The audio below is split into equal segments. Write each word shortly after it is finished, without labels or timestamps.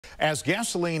As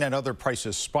gasoline and other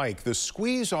prices spike, the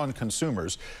squeeze on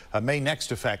consumers may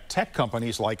next affect tech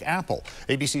companies like Apple.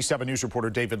 ABC 7 News reporter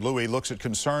David Louie looks at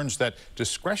concerns that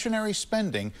discretionary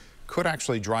spending could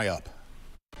actually dry up.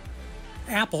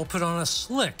 Apple put on a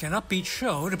slick and upbeat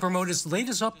show to promote its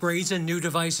latest upgrades and new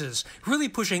devices, really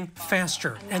pushing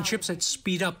faster and chips that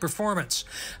speed up performance.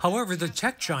 However, the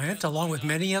tech giant, along with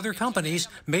many other companies,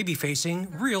 may be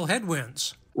facing real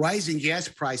headwinds. Rising gas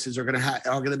prices are going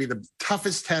to be the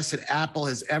toughest test that Apple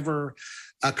has ever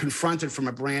confronted from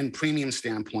a brand premium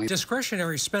standpoint.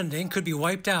 Discretionary spending could be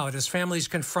wiped out as families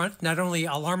confront not only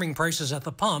alarming prices at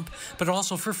the pump, but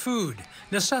also for food.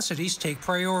 Necessities take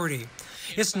priority.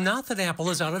 It's not that Apple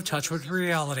is out of touch with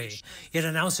reality. It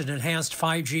announced an enhanced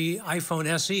 5G iPhone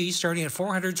SE starting at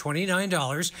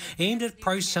 $429, aimed at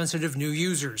price-sensitive new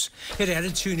users. It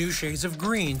added 2 new shades of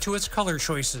green to its color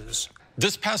choices.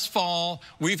 This past fall,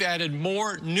 we've added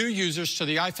more new users to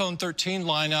the iPhone 13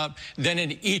 lineup than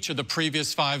in each of the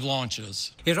previous 5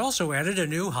 launches. It also added a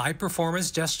new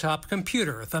high-performance desktop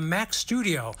computer, the Mac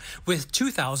Studio, with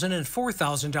 $2,000 and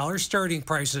 $4,000 starting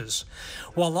prices.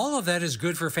 While all of that is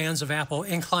good for fans of Apple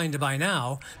inclined to buy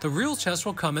now, the real test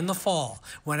will come in the fall,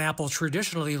 when Apple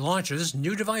traditionally launches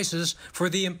new devices for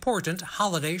the important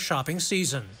holiday shopping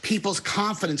season. People's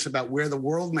confidence about where the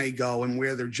world may go and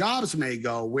where their jobs may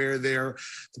go, where their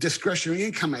discretionary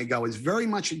income may go, is very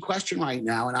much in question right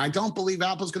now. And I don't believe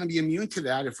Apple's going to be immune to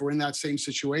that if we're in that same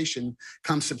situation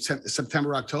come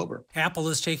September, October. Apple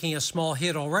is taking a small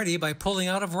hit already by pulling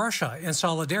out of Russia in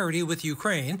solidarity with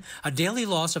Ukraine, a daily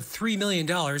loss of $3 million,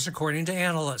 according to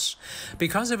analysts.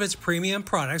 Because of its premium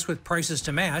products with prices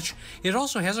to match, it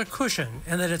also has a cushion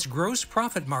in that its gross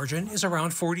profit margin is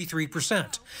around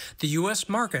 43%. The U.S.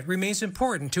 market remains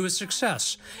important to its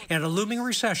success, and a looming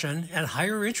recession and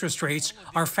higher interest rates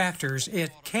are factors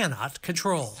it cannot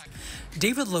control.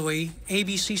 David Louie,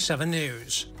 ABC 7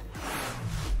 News.